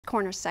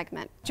Corner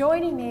segment.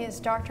 Joining me is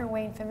Dr.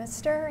 Wayne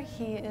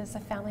He is a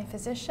family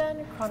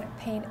physician, chronic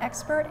pain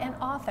expert, and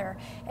author.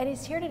 And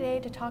he's here today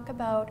to talk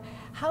about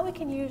how we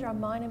can use our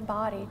mind and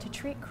body to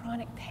treat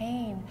chronic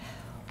pain.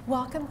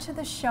 Welcome to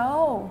the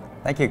show.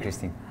 Thank you,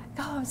 Christine.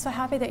 Oh, I'm so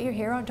happy that you're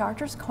here on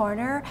Doctor's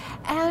Corner.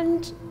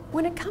 And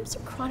when it comes to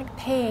chronic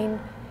pain,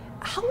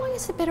 how long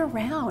has it been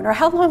around? Or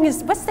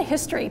what's the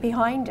history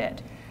behind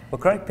it? Well,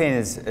 chronic pain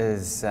has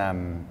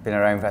been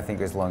around, I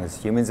think, as long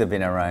as humans have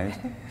been around.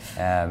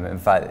 In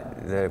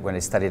fact, when I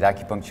studied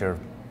acupuncture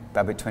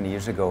about 20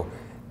 years ago,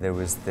 there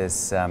was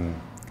this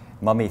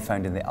mummy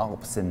found in the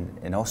Alps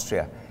in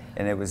Austria,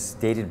 and it was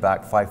dated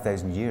back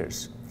 5,000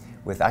 years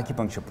with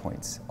acupuncture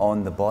points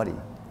on the body,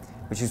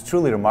 which is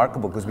truly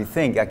remarkable because we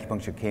think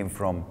acupuncture came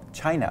from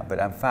China, but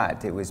in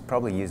fact, it was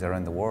probably used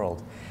around the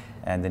world.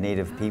 And the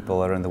native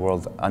people around the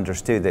world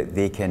understood that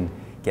they can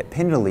get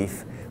pain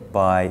relief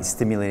by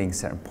stimulating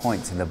certain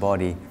points in the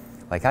body,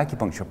 like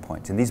acupuncture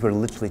points. And these were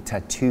literally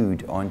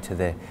tattooed onto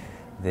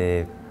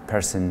the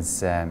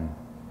person's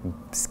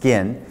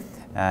skin,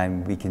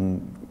 and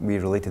we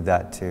related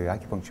that to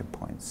acupuncture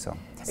points. So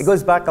it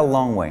goes back a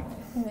long way.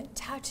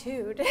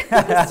 Tattooed.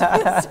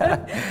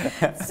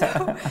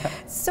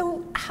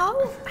 so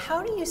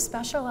how do you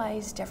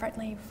specialize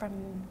differently from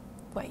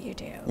what you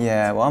do?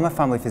 Yeah, well, I'm a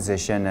family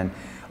physician and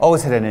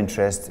always had an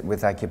interest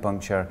with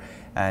acupuncture,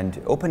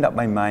 and opened up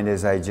my mind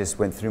as I just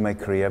went through my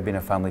career. I've been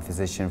a family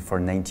physician for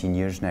 19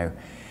 years now,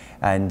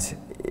 and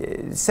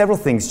several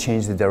things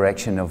changed the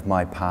direction of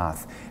my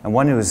path. And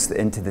one was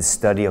into the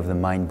study of the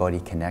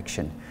mind-body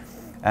connection.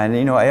 And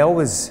you know, I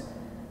always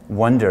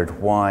wondered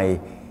why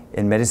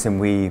in medicine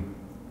we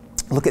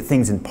look at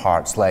things in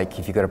parts, like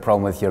if you've got a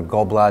problem with your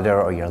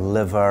gallbladder or your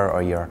liver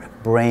or your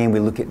brain, we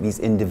look at these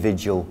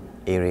individual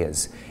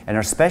areas. And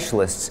our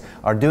specialists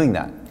are doing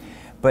that.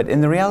 But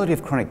in the reality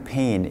of chronic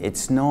pain,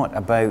 it's not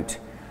about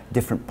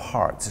different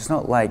parts. It's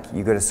not like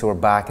you've got a sore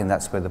back and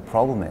that's where the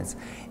problem is.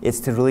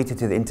 It's related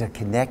to the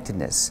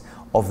interconnectedness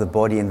of the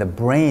body, and the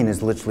brain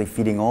is literally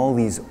feeding all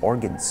these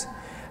organs.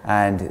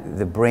 And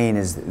the brain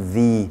is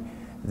the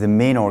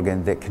main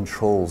organ that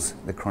controls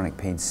the chronic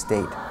pain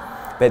state.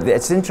 But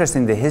it's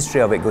interesting, the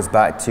history of it goes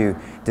back to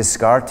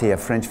Descartes, a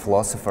French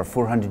philosopher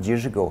 400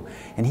 years ago.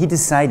 And he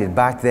decided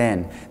back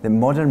then that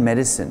modern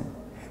medicine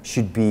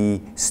should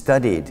be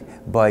studied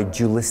by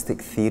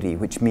dualistic theory,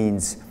 which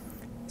means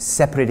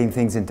separating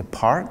things into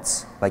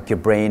parts, like your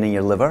brain and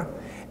your liver,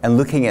 and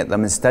looking at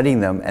them and studying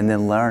them and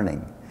then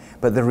learning.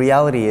 But the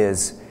reality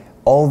is,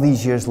 all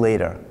these years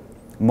later,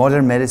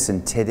 modern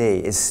medicine today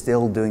is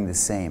still doing the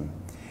same.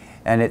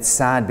 And it's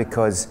sad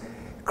because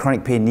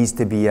chronic pain needs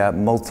to be a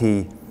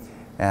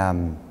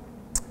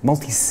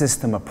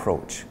multi-system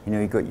approach. You know,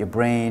 you've got your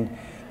brain,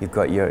 you've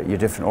got your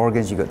different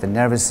organs, you've got the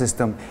nervous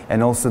system,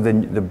 and also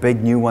the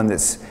big new one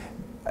that's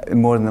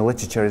more in the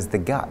literature is the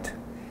gut.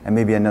 And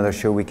maybe another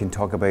show we can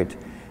talk about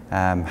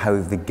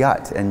how the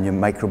gut and your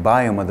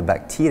microbiome, or the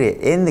bacteria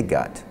in the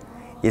gut,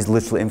 is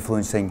literally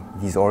influencing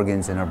these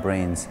organs in our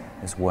brains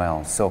as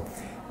well. So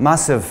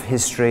massive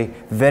history,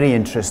 very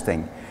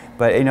interesting.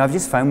 But you know, I've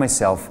just found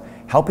myself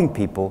helping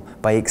people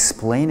by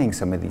explaining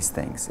some of these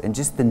things, and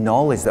just the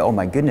knowledge that, oh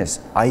my goodness,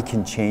 I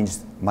can change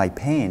my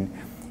pain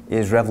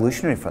is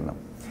revolutionary for them.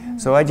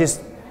 So I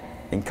just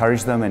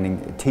encourage them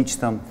and teach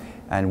them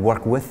and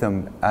work with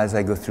them as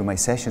I go through my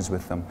sessions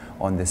with them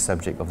on this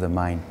subject of the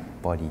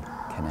mind-body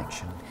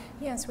connection.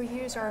 Yes, we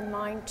use our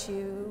mind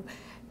to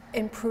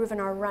improve in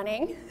our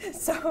running.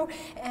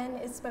 And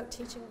it's about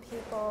teaching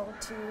people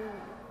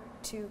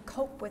to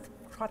cope with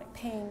chronic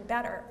pain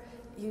better,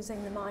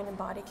 using the mind and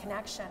body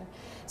connection.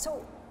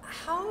 So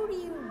how do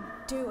you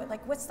do it?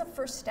 Like, what's the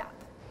first step?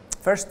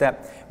 First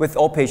step, with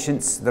all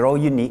patients, they're all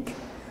unique,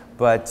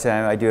 but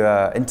I do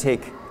an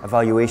intake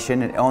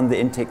evaluation, and on the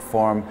intake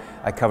form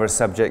I cover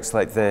subjects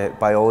like the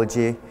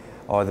biology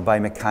or the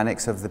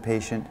biomechanics of the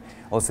patient,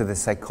 also the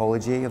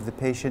psychology of the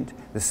patient,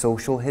 the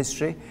social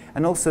history,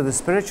 and also the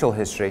spiritual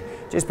history,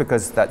 just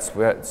because that's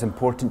where it's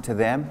important to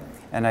them,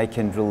 and I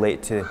can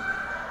relate to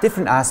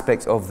different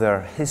aspects of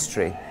their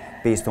history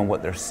based on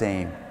what they're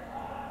saying.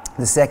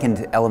 The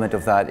second element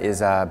of that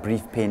is a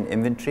brief pain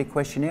inventory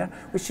questionnaire,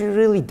 which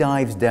really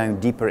dives down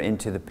deeper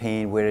into the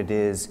pain, where it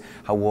is,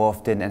 how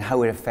often, and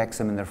how it affects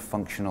them in their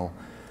functional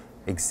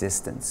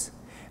existence.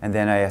 And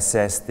then I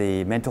assess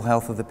the mental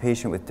health of the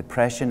patient with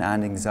depression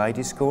and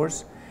anxiety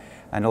scores,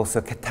 and also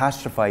a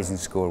catastrophizing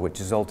score,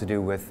 which is all to do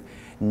with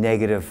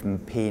negative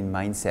pain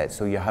mindset.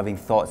 So you're having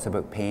thoughts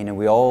about pain, and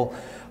we all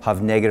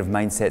have negative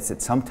mindsets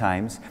at some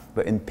times,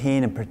 but in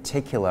pain in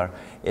particular,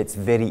 it's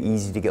very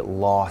easy to get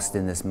lost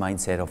in this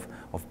mindset of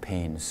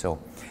pain. So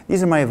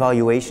these are my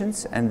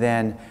evaluations, and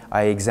then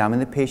I examine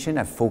the patient,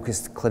 a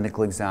focused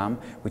clinical exam,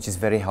 which is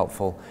very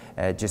helpful,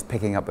 just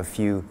picking up a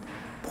few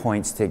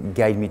points to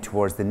guide me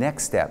towards the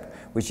next step,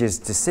 which is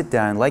to sit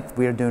down like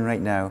we're doing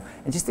right now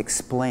and just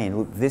explain,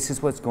 look, this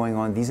is what's going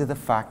on, these are the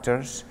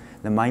factors,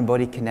 the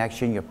mind-body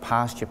connection, your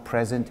past, your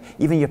present,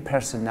 even your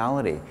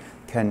personality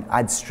can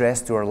add stress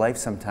to our life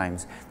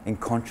sometimes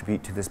and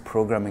contribute to this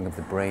programming of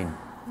the brain.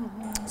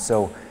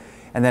 So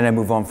And then I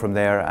move on from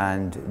there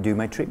and do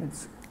my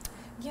treatments.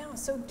 Yeah,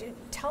 so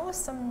tell us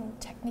some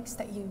techniques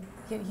that you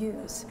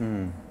use.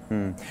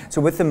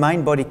 So with the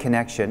mind-body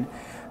connection,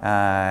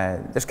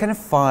 there's kind of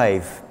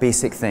 5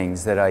 basic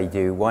things that I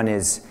do. One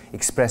is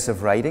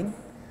expressive writing,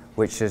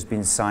 which there's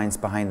been science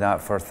behind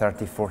that for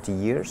 30, 40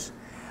 years.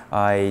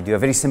 I do a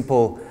very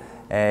simple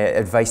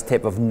advice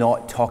tip of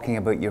not talking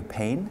about your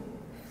pain,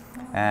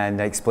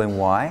 and I explain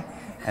why.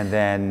 And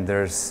then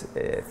there's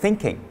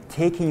thinking,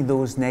 taking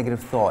those negative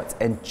thoughts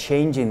and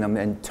changing them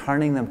and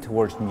turning them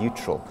towards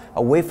neutral,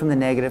 away from the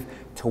negative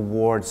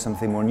towards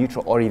something more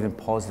neutral or even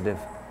positive,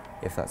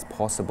 if that's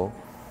possible.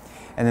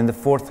 And then the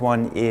 4th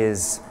one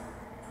is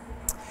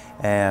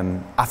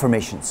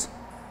affirmations.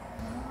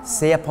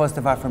 Say a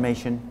positive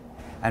affirmation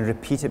and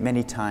repeat it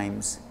many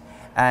times.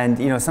 And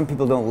you know, some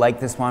people don't like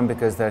this one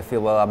because they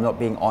feel, well, I'm not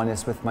being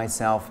honest with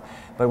myself.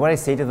 But what I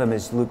say to them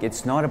is, look,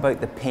 it's not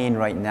about the pain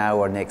right now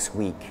or next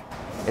week.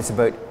 It's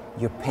about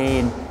your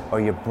pain or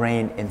your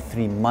brain in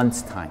 3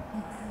 months' time.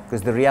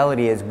 Because the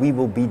reality is we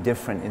will be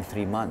different in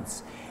 3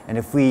 months. And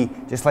if we,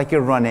 just like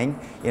you're running,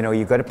 you know,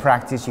 you've got to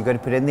practice, you've got to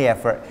put in the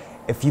effort.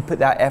 If you put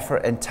that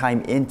effort and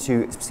time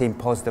into saying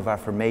positive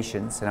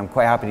affirmations, and I'm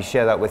quite happy to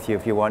share that with you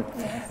if you want,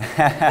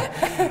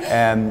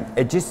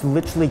 it just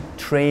literally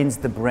trains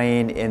the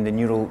brain in the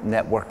neural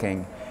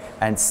networking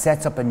and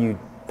sets up a new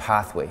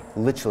pathway,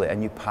 literally a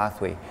new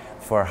pathway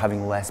for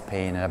having less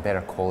pain and a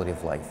better quality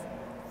of life.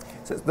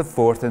 So it's the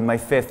 4th, and my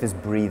 5th is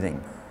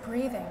breathing.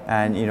 Breathing.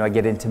 And you know, I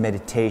get into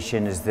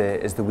meditation as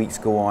the weeks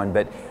go on,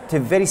 but to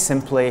very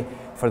simply,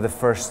 for the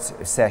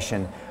first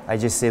session, I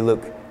just say,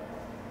 look,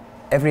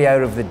 every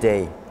hour of the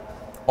day,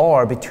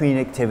 or between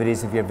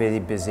activities, if you're very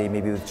busy,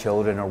 maybe with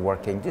children or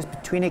working, just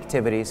between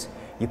activities,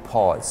 you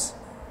pause.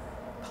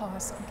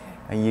 Pause, okay.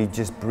 And you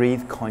just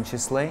breathe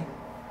consciously.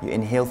 You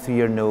inhale through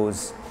your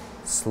nose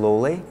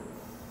slowly.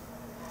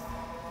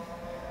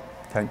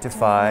 Count to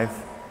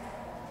 5.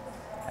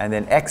 And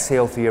then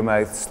exhale through your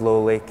mouth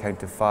slowly,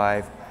 count to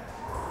 5.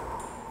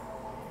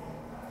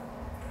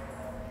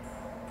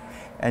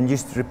 And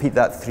just repeat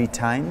that 3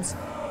 times.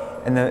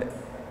 And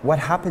what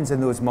happens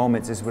in those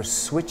moments is we're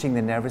switching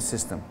the nervous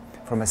system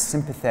from a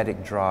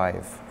sympathetic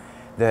drive.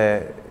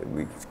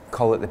 We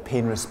call it the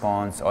pain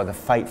response or the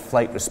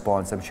fight-flight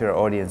response. I'm sure our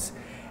audience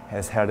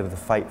has heard of the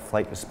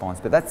fight-flight response.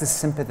 But that's the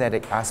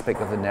sympathetic aspect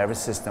of the nervous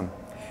system.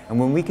 And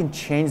when we can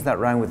change that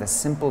around with a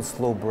simple,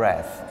 slow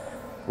breath,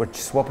 we're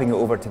swapping it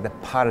over to the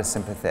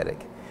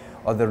parasympathetic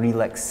or the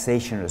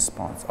relaxation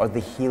response or the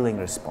healing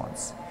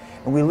response.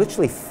 And we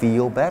literally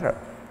feel better.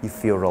 You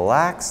feel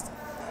relaxed.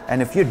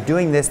 And if you're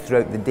doing this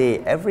throughout the day,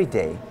 every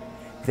day,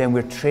 then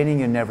we're training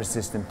your nervous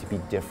system to be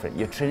different.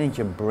 You're training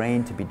your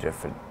brain to be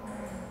different.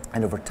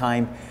 And over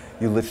time,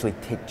 you literally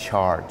take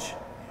charge.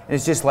 And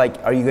it's just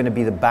like, are you going to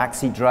be the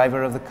backseat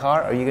driver of the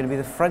car, or are you going to be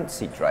the front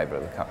seat driver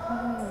of the car?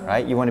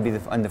 Right? You want to be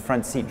on the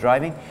front seat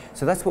driving.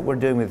 So that's what we're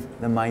doing with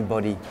the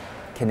mind-body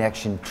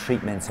connection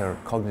treatments or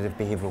cognitive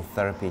behavioral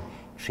therapy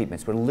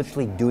treatments. We're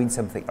literally doing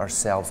something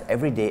ourselves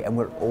every day, and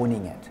we're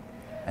owning it.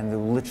 And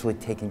we're literally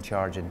taking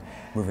charge and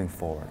moving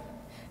forward.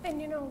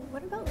 And you know,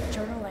 what about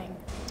journaling?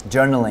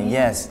 Journaling,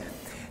 yes.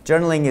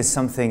 Journaling is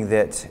something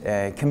that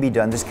can be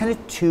done. There's kind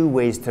of 2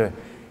 ways to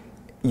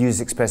use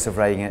expressive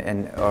writing,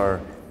 and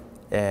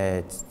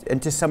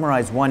to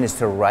summarize, one is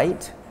to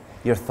write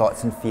your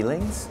thoughts and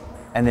feelings,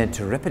 and then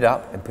to rip it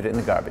up and put it in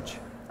the garbage.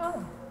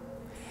 Oh.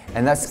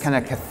 And that's kind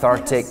of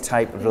cathartic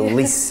type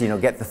release, you know,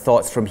 get the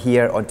thoughts from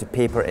here onto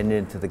paper and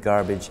into the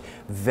garbage.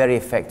 Very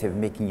effective,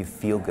 making you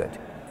feel good.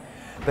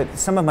 But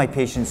some of my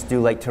patients do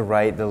like to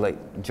write, they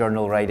like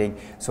journal writing,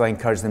 so I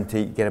encourage them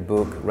to get a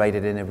book, write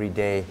it in every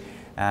day,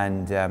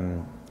 and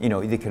you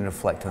know, they can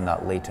reflect on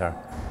that later.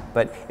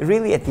 But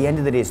really, at the end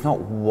of the day, it's not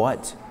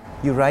what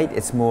you write,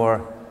 it's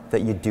more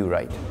that you do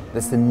write.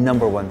 That's the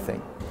 #1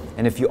 thing.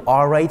 And if you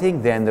are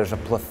writing, then there's a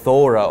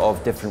plethora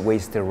of different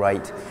ways to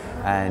write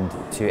and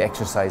to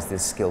exercise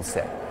this skill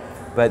set.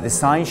 But the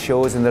science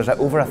shows, and there's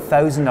over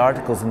 1,000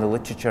 articles in the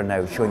literature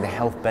now showing the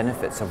health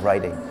benefits of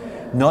writing,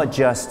 not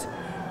just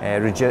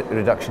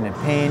reduction in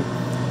pain,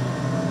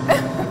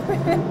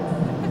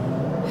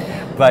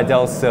 but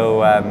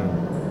also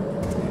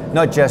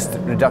not just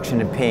reduction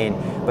in pain,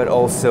 but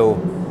also,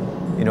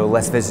 you know,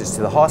 less visits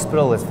to the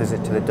hospital, less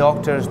visits to the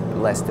doctors,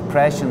 less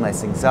depression,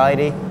 less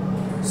anxiety.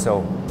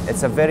 So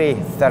it's a very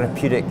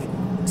therapeutic,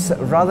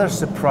 rather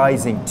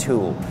surprising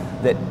tool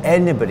that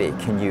anybody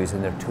can use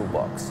in their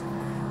toolbox.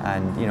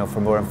 And you know, for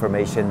more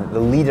information,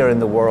 the leader in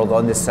the world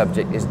on this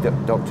subject is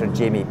Dr.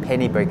 Jamie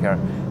Pennybaker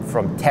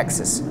from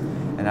Texas.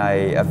 And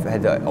I have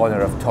had the honor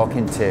of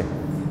talking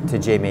to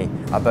Jamie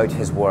about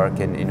his work,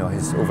 and you know,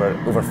 his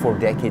over 4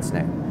 decades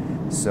now.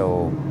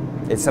 So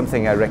it's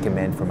something I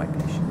recommend for my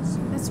patients.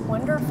 That's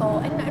wonderful.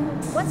 And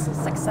what's the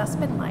success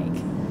been like?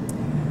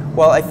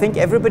 Well, I think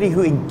everybody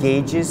who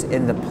engages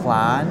in the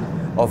plan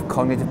of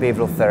cognitive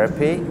behavioral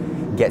therapy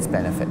gets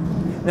benefit.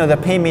 Now, their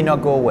pain may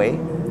not go away,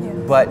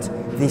 but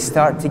they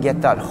start to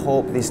get that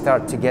hope, they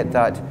start to get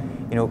that,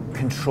 you know,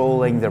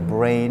 controlling their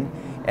brain.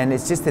 And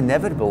it's just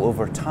inevitable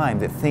over time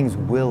that things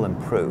will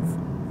improve.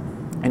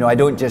 You know, I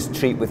don't just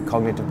treat with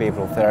cognitive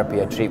behavioral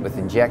therapy, I treat with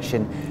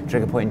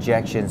trigger point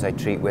injections, I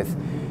treat with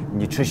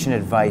nutrition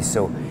advice,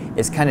 so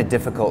it's kind of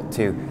difficult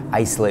to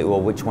isolate,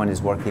 well, which one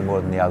is working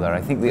more than the other.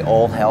 I think they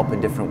all help in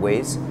different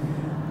ways,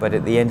 but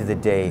at the end of the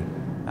day,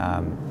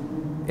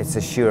 it's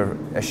a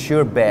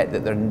sure bet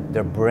that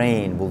their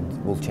brain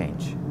will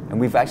change. And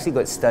we've actually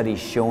got studies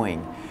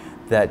showing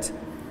that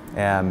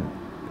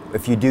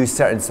if you do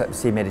certain,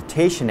 say,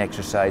 meditation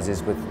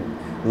exercises with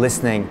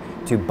listening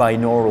to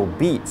binaural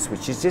beats,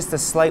 which is just a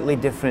slightly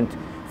different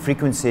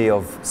frequency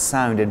of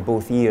sound in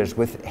both ears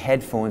with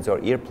headphones or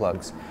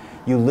earplugs,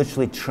 you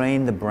literally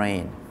train the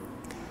brain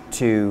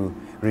to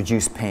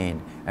reduce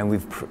pain. And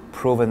we've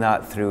proven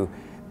that through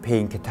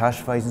pain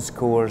catastrophizing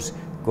scores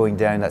going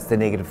down. That's the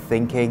negative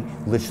thinking,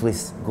 literally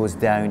goes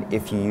down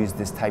if you use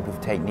this type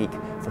of technique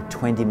for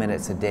 20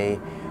 minutes a day.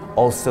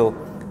 Also,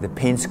 the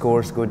pain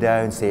scores go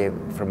down, say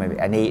from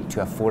an 8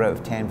 to a 4 out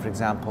of 10, for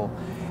example.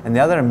 And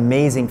the other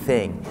amazing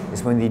thing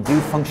is when they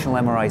do functional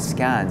MRI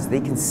scans, they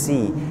can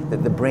see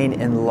that the brain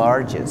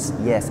enlarges,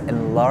 yes,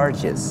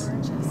 enlarges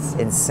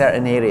in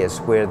certain areas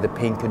where the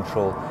pain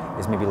control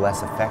is maybe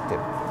less effective.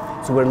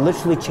 So we're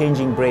literally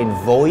changing brain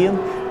volume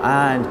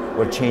and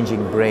we're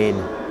changing brain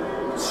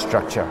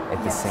structure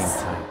at the same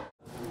time.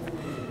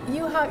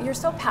 You're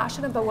so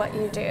passionate about what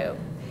you do,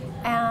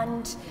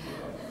 and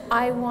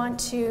I want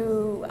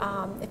to,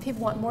 if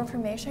people want more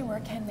information,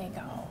 where can they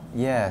go?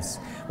 Yes.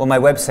 Well, my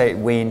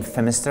website,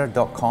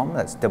 WaynePhimister.com,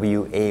 that's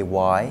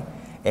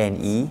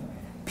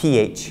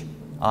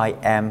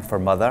WaynePhim for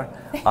mother,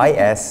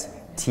 ISTER.com.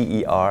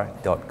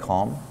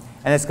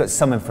 And it's got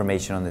some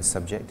information on this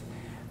subject.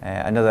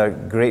 Another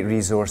great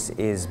resource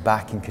is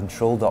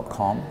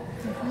backincontrol.com,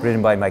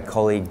 written by my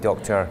colleague,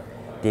 Dr.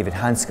 David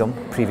Hanscom,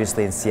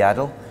 previously in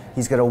Seattle.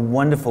 He's got a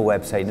wonderful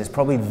website, and it's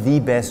probably the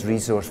best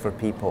resource for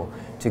people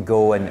to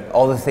go, and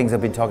all the things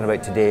I've been talking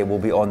about today will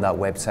be on that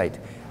website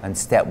and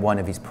step 1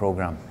 of his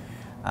program.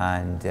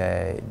 And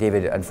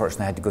David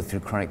unfortunately had to go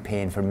through chronic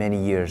pain for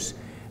many years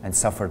and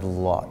suffered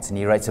lots, and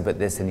he writes about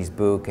this in his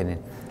book and he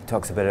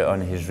talks about it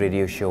on his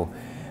radio show.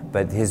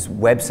 But his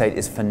website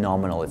is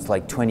phenomenal. It's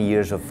like 20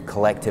 years of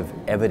collective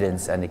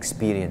evidence and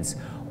experience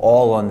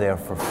all on there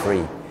for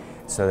free.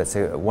 So that's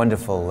a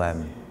wonderful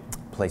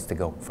place to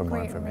go for more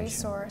information. Great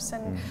resource,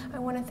 and I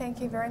want to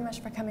thank you very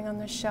much for coming on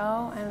the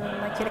show, and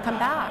I'd like you to come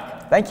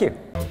back. Thank you.